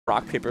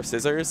rock, paper,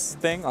 scissors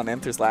thing on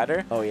Enter's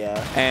Ladder. Oh,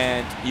 yeah.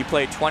 And you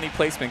play 20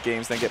 placement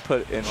games, then get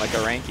put in like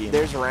a ranking.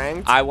 There's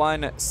ranked? I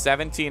won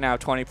 17 out of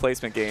 20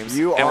 placement games.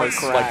 You and are was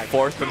cracked.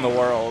 like 4th in the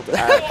world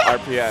at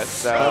RPS.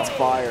 So. That's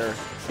fire.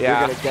 Yeah.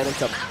 We're going to get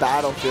into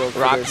Battlefield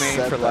Rock for this main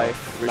set, for though. life,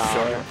 for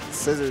sure.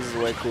 Scissors is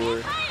way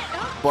cooler.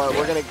 But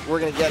we're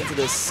gonna get into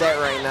this set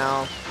right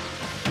now.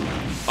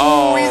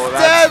 Oh, he's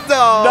dead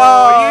though.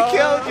 No, you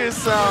killed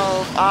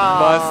yourself.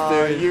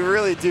 Mustard. You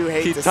really do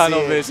hate He to tunnel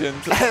see it.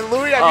 visioned. And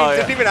Louis,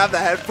 didn't even have the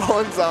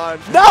headphones on.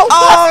 No,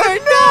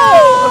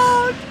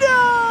 oh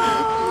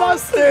no,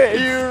 Mustard.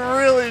 You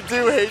really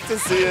do hate to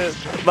see it.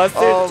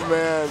 Mustard. Oh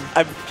man.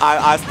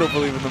 I still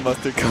believe in the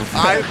Mustard comeback.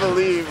 I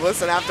believe.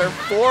 Listen, after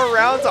 4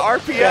 rounds of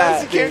RPS,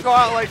 Yeah, you can't go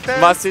out like this.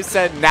 Mustard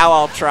said, "Now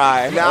I'll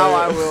try." Now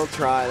I will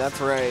try.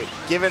 That's right.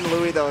 Giving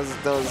Louis those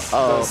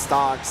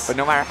stocks. But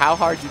no matter how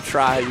hard you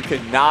try, you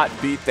cannot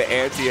beat the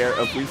anti-air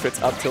of Wii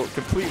Fit's up tilt,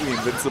 completely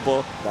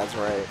invincible. That's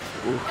right.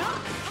 Ooh.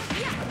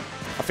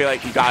 I feel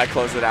like you gotta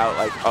close it out.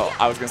 Like, oh,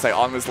 I was gonna say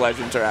on this ledge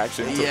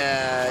interaction.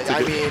 Yeah,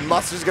 I mean,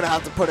 Mustard's gonna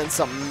have to put in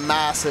some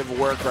massive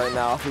work right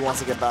now if he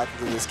wants to get back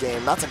into this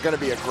game. That's gonna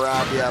be a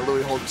grab. Yeah,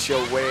 Louis holding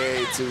shield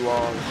way too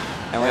long.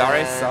 And we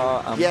already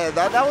saw. Yeah,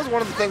 that was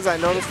one of the things I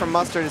noticed from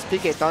Mustard. His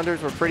PK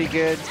Thunders were pretty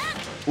good.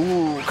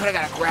 Ooh, could have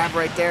got a grab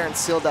right there and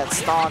sealed that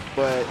stock,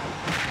 but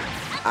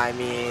I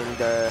mean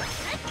the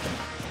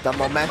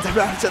momentum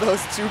after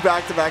those 2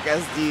 back-to-back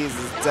SDs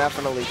is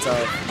definitely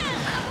tough.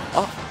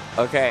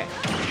 Oh, okay.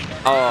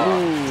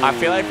 Oh, I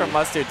feel like for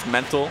Mustard's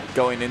mental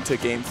going into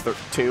game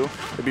 2,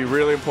 it'd be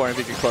really important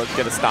if he could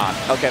get a stock.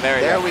 Okay,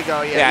 there we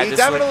go. Yeah, you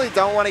definitely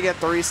don't want to get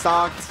 3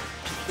 stocked.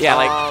 Yeah,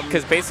 like,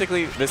 because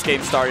basically this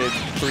game started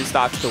 3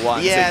 stocks to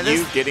 1. Yeah, so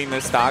you getting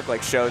this stock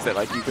like shows that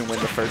like you can win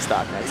the first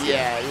stock next year.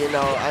 Yeah, you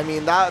know, I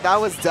mean that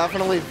was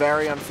definitely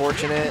very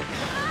unfortunate.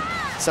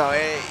 So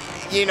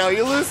you know,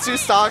 you lose 2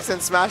 stocks in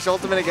Smash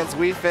Ultimate against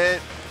Wii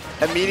Fit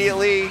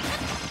immediately.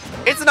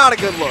 It's not a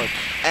good look,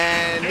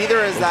 and neither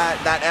is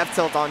that F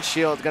tilt on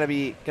shield gonna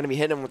be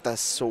hitting him with the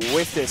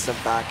swiftest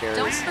of back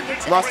airs.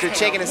 Mustard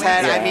shaking his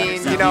head. Yeah. I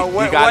mean, you know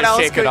what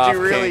else could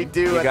you really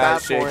do at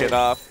that point? You gotta shake it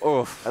off.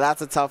 Oof.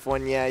 That's a tough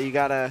one. Yeah, you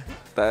gotta.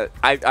 But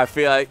I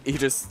feel like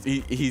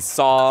he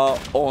saw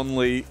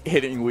only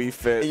hitting Wii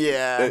Fit.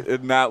 Yeah.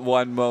 In that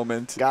one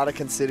moment. Gotta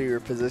consider your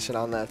position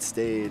on that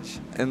stage.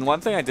 And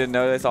one thing I did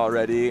notice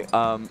already,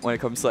 when it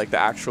comes to like the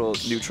actual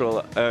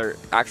neutral or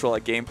actual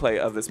like gameplay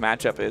of this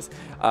matchup is,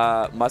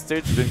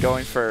 Mustard's been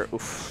going for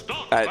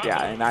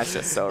yeah, and that's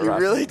just so rough.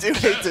 You really do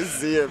hate to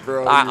see it,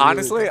 bro.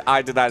 Honestly,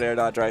 I did that air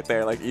dodge right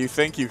there. Like you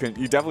think you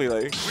definitely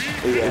like.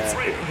 Yeah.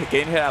 It's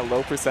getting hit at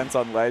low percents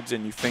on ledge,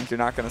 and you think you're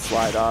not gonna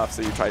slide off,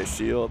 so you try to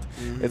shield.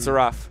 It's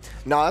rough.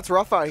 No, it's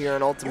rough out here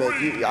in Ultimate.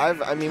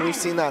 I mean, we've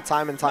seen that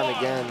time and time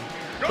again.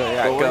 But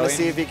yeah, we're going to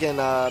see if he can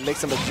make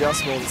some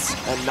adjustments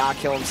and not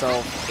kill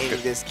himself in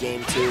this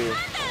game, too.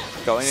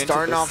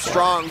 Starting off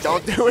strong.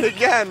 Don't do it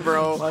again,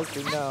 bro.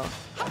 Mustard, no.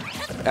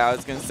 I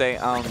was going to say,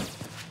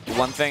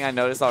 one thing I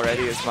noticed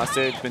already is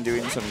Mustard's been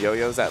doing some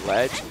yo-yos at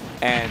ledge,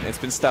 and it's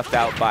been stuffed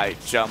out by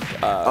jump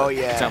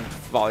jump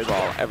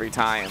volleyball every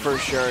time. For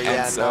sure,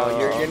 yeah. So,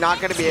 no, you're not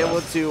going to be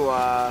able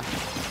to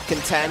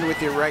contend with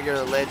your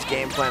regular ledge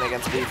game plan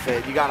against Wii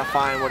Fit. You got to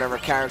find whatever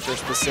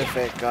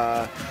character-specific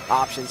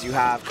options you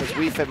have, because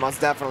Wii Fit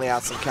must definitely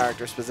have some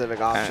character-specific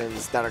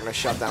options that are going to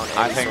shut down any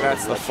I think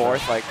that's the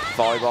 4th like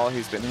volleyball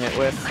he's been hit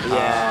with.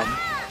 Yeah.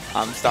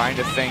 I'm starting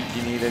to think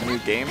you need a new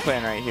game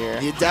plan right here.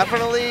 You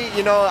definitely,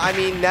 you know, I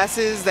mean,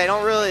 Nesses, they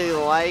don't really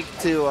like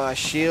to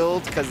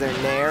shield because their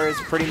Nair is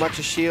pretty much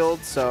a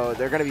shield, so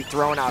they're going to be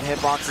throwing out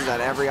hitboxes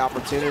at every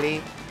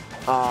opportunity.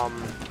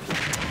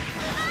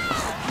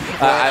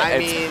 I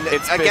mean,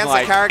 against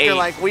like a character 8.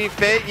 like Wii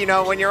Fit, you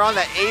know, when you're on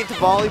the 8th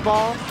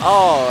volleyball,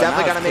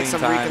 definitely got to make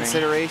some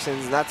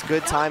reconsiderations. That's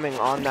good timing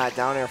on that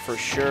down air for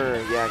sure.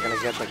 Yeah, going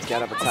to get the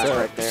get-up attack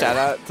right there. Shout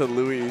out to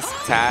Louis'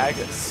 tag,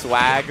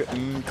 swag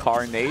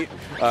incarnate.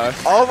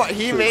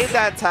 He made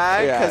that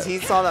tag because he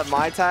saw that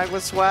my tag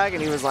was swag,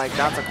 and he was like,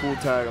 that's a cool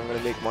tag. I'm going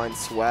to make mine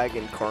swag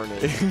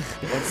incarnate.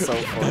 That's so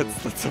funny.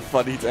 That's a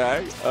funny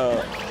tag.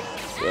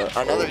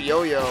 Another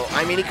yo-yo.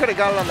 I mean, he could have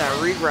got it on that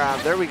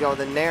regrab. There we go.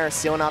 The Nair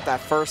sealing out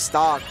that first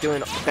stock,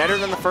 doing better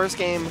than the first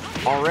game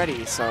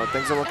already. So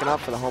things are looking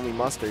up for the homie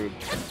Mustard.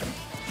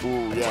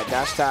 Ooh, yeah,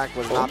 dash attack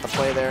was not the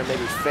play there.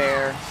 Maybe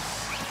fair.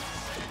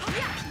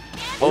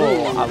 I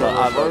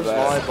love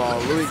that.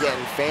 Volleyball. Louis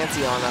getting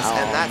fancy on us.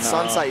 And that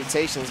Sun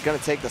Salutation is going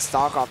to take the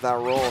stock off that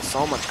roll.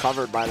 So much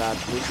covered by that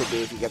neutral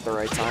B if you get the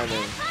right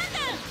timing.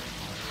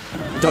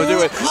 Don't do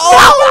it.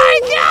 Oh my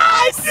god!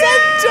 I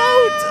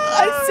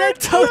said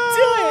don't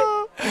do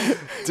it!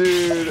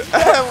 Dude,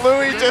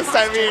 Louis just,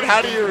 I mean,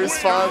 how do you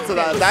respond to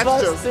that? That's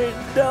Mustard,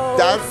 no.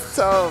 That's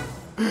tough.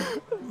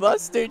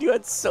 Mustard, you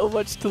had so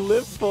much to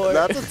live for.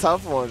 That's a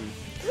tough one.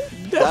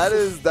 That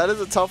is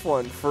a tough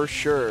one for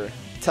sure.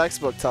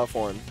 Textbook tough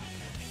one.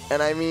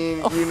 And I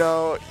mean, you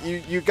know,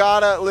 you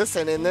gotta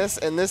listen in this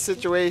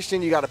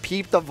situation. You gotta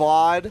peep the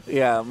VOD.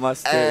 Yeah,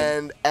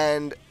 Mustard.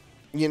 And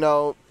you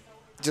know,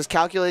 just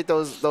calculate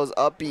those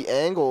up B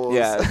angles.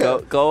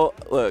 Yeah, go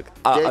look.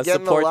 Get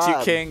Support you,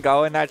 King.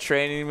 Go in that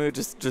training mood.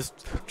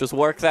 Just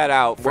work that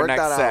out for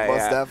next set.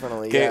 Most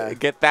definitely.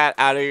 Get that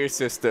out of your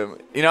system.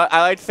 You know,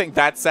 I like to think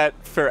that set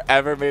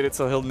forever made it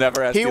so he'll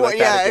never have to do like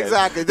that again.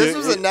 Exactly. This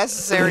was a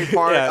necessary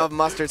part of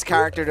Mustard's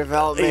character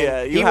development.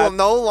 Yeah, he will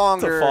no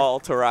longer fall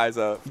to rise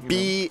up.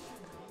 Be